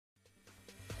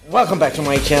Welcome back to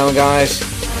my channel, guys.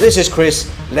 This is Chris.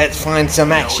 Let's find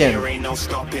some action.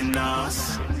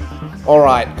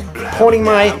 Alright, porting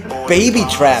my baby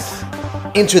trap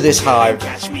into this hive,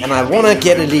 and I wanna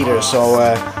get a leader, so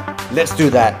let's do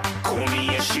that.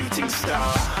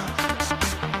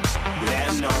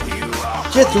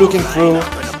 Just looking through.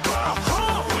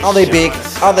 Are they big?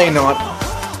 Are they not?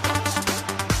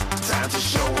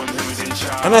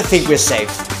 And I think we're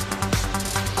safe.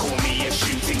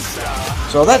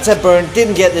 So that's a burn,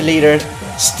 didn't get the leader.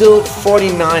 Still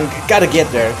 49, gotta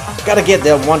get there. Gotta get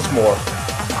there once more.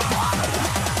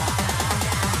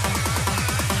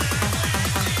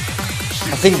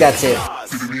 I think that's it.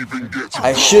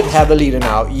 I should have a leader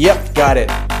now. Yep, got it.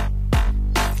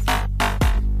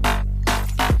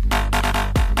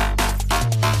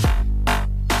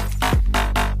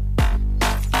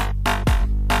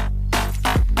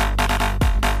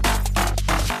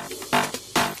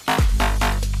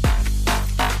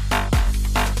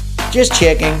 Just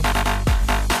checking.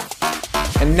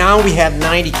 And now we have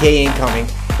 90k incoming.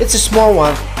 It's a small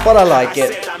one, but I like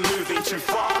it.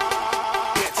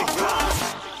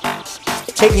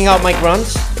 Taking out my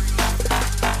grunts.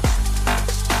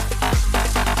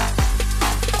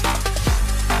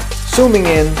 Zooming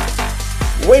in.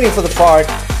 Waiting for the fart.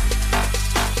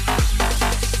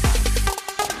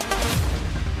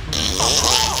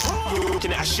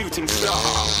 Shooting star,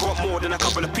 got more than a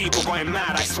couple of people going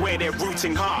mad. I swear they're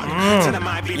rooting hard. So that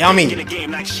might be yummy. In the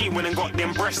game like she went and got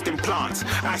them breast implants.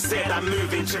 I said I'm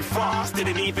moving too fast,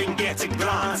 didn't even get to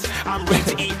glance. I'm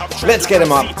ready to eat up. Let's get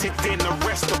him up. In the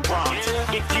restaurant.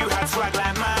 If you had swag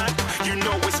like mine, you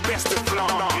know it's best to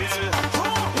flaunt.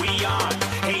 We aren't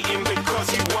hating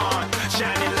because you want,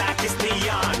 shining like it's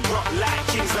neon, rock like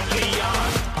kings of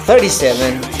Leon.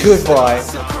 37, good boy.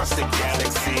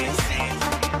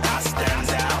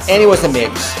 And it was a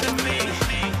mix.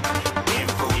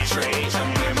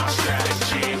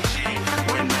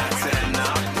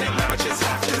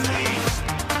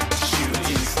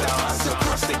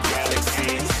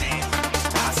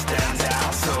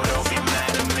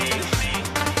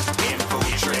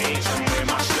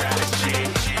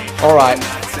 Alright.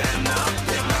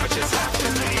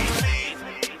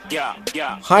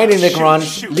 Hiding the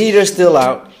grunt, leader still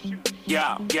out.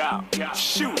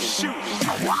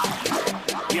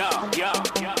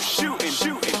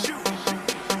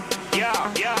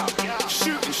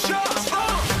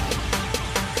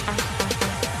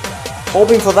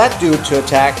 Hoping for that dude to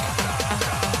attack.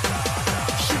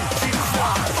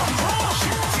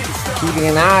 Keeping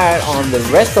an eye on the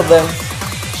rest of them.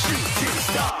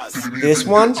 This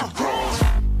one,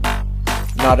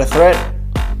 not a threat.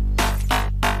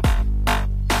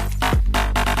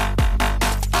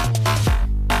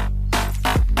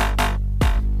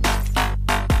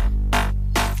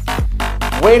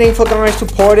 Waiting for guys to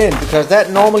port in, because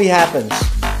that normally happens.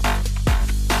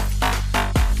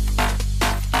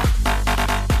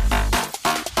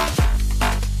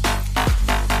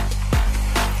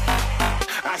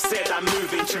 I said I'm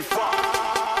moving too far.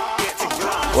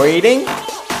 Waiting.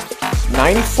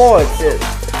 94 it is.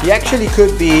 He actually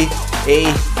could be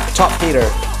a top hitter.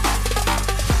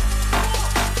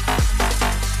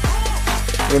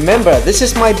 Remember, this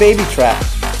is my baby trap.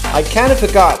 I kind of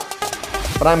forgot.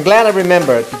 But I'm glad I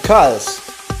remembered, because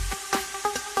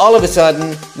all of a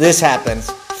sudden this happens.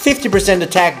 50%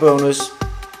 attack bonus,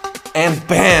 and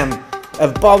bam,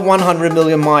 above 100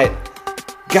 million might.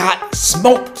 Got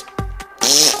smoked.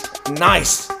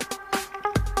 Nice.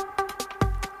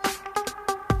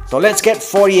 So let's get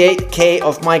 48k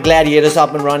of my gladiators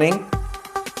up and running.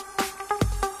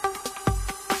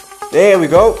 There we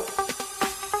go.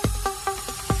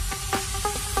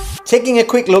 Taking a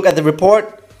quick look at the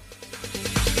report.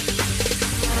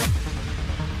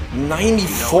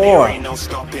 94.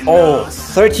 Oh,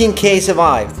 13k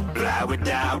survived.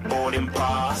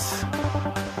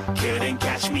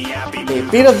 A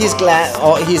bit of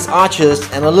his archers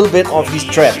and a little bit of his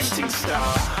traps.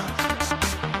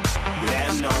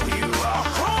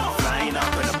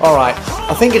 Alright,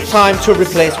 I think it's time to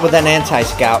replace with an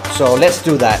anti-scout, so let's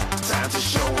do that.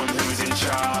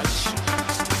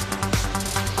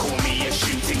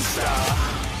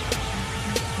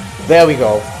 There we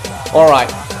go.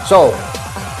 Alright. So,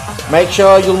 make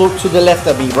sure you look to the left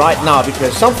of me right now,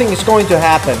 because something is going to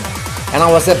happen. And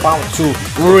I was about to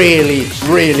really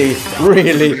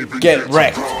get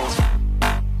wrecked.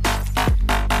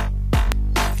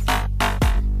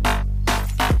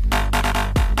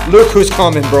 Look who's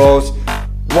coming, bros.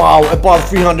 Wow, above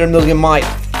 300 million might.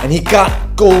 And he got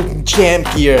golden champ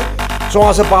gear. So I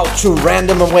was about to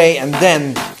random away, and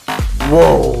then,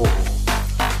 whoa.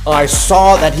 I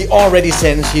saw that he already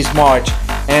sensed his march,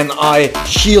 and I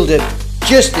shielded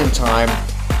just in time.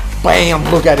 Bam,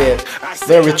 look at it.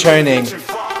 They're returning.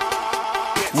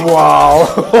 Wow,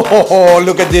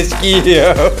 look at this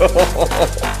gear.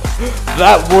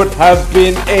 That would have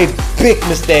been a big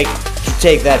mistake to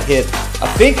take that hit. I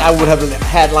think I would have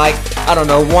had like, I don't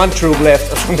know, 1 troop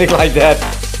left or something like that.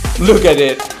 Look at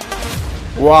it.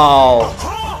 Wow,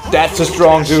 that's a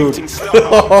strong dude.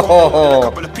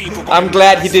 I'm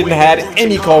glad he didn't have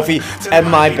any coffee at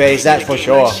my base, that's for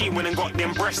sure.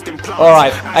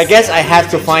 Alright, I guess I have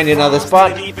to find another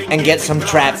spot and get some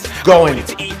traps going.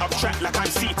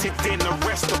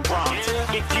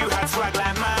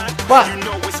 But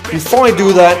before I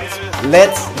do that,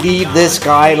 let's leave this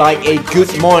guy like a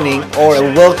good morning or a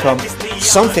welcome,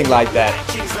 something like that.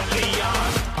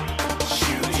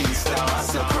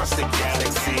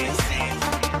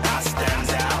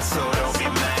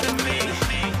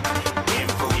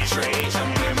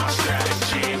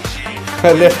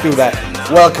 Let's do that.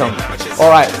 Welcome.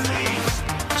 Alright.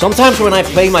 Sometimes when I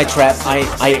play my trap, I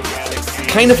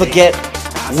kind of forget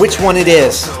which one it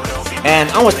is.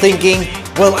 And I was thinking,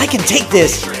 well, I can take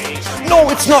this. No,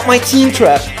 it's not my team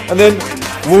trap. And then,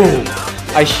 woo,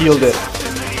 I shielded.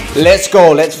 Let's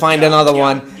go. Let's find another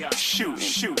one.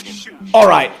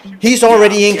 Alright. He's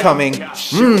already incoming.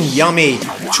 Yummy.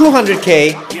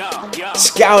 200k.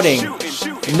 Scouting.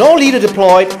 No leader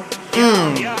deployed.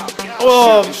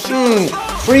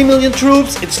 3 million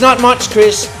troops. It's not much,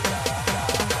 Chris.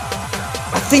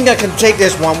 I think I can take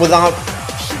this one without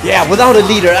a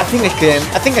leader. I think I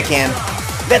can.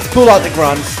 Let's pull out the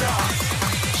grunts.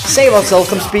 Save ourselves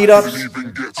some speed ups.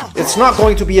 It's not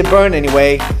going to be a burn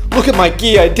anyway. Look at my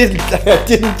gear. I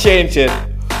didn't change it.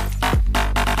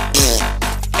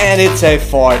 And it's a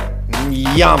fort.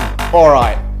 Yum.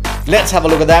 Alright. Let's have a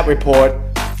look at that report.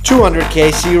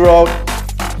 200k zeroed.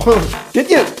 Did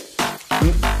you?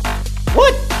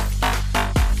 What?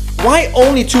 Why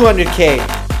only 200k?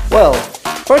 Well,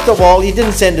 first of all, he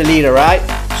didn't send a leader, right?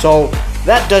 So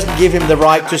that doesn't give him the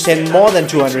right to send more than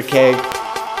 200k.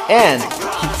 And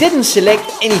he didn't select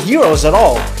any heroes at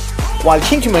all. While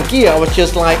Kingdom of Gear, I was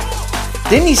just like,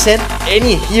 didn't he send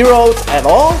any heroes at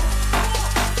all?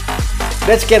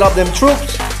 Let's get up them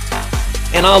troops.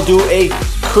 And I'll do a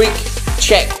quick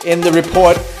check in the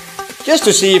report just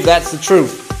to see if that's the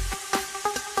truth.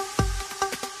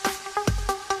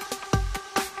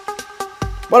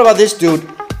 What about this dude?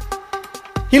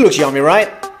 He looks yummy,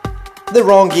 right? The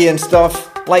wrong gear and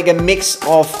stuff, like a mix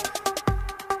of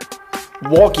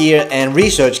war gear and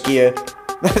research gear.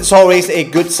 That's always a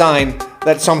good sign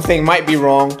that something might be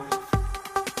wrong.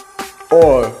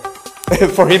 Or,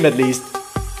 for him at least.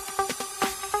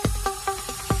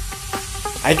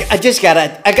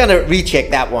 I gotta recheck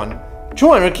that one.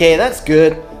 200k, that's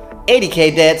good.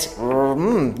 80k deaths,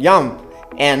 yum.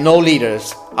 And no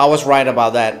leaders. I was right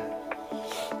about that.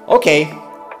 Okay,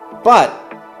 but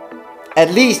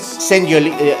at least send your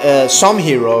some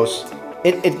heroes.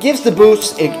 It gives the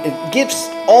boosts, it gives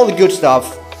all the good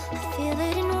stuff.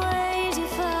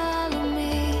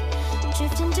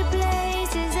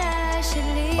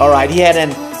 Alright, he had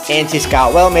an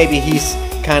anti-scout. Well, maybe he's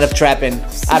kind of trapping.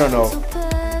 I don't know.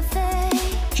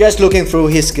 Just looking through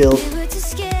his skill.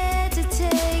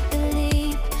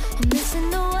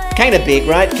 Kinda big,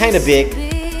 right? Kinda big.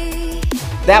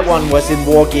 That one was in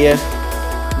war gear.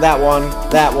 That one.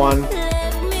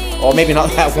 Or maybe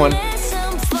not that one.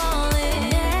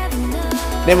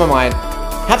 Never mind.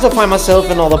 Have to find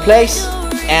myself another place.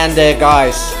 And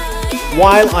guys,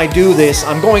 while I do this,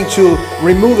 I'm going to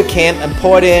remove a camp and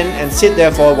port in and sit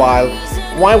there for a while.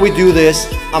 While we do this,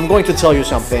 I'm going to tell you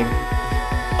something.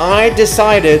 I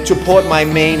decided to port my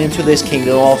main into this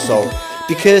kingdom also.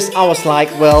 Because I was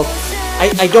like, well,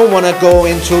 I don't want to go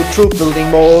into troop building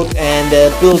mode and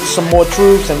build some more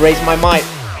troops and raise my might.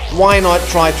 Why not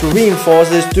try to reinforce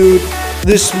this dude,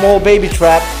 this small baby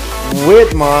trap,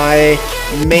 with my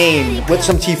main, with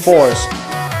some T4s.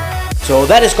 So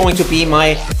that is going to be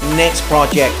my next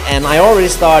project, and I already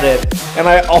started, and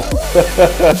I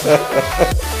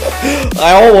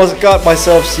almost got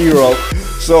myself zero.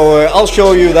 So I'll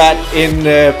show you that in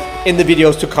the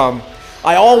videos to come.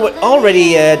 I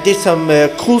already did some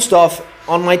cool stuff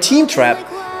on my team trap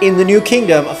in the new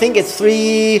kingdom. I think it's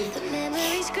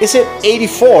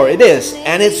 84? It is,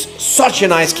 and it's such a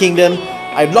nice kingdom.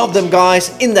 I love them guys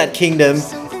in that kingdom,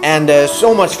 and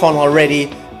so much fun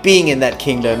already being in that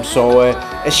kingdom. So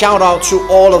a shout out to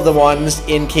all of the ones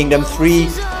in Kingdom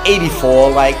 384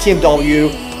 like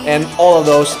TMW and all of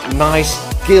those nice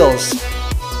guilds.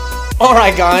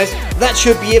 Alright guys, that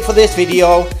should be it for this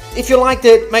video. If you liked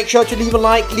it, make sure to leave a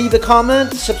like, leave a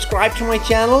comment, subscribe to my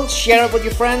channel, share it with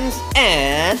your friends,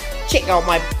 and check out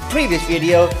my previous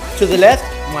video to the left,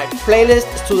 my playlist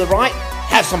is to the right.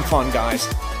 Have some fun, guys.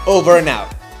 Over and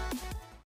out.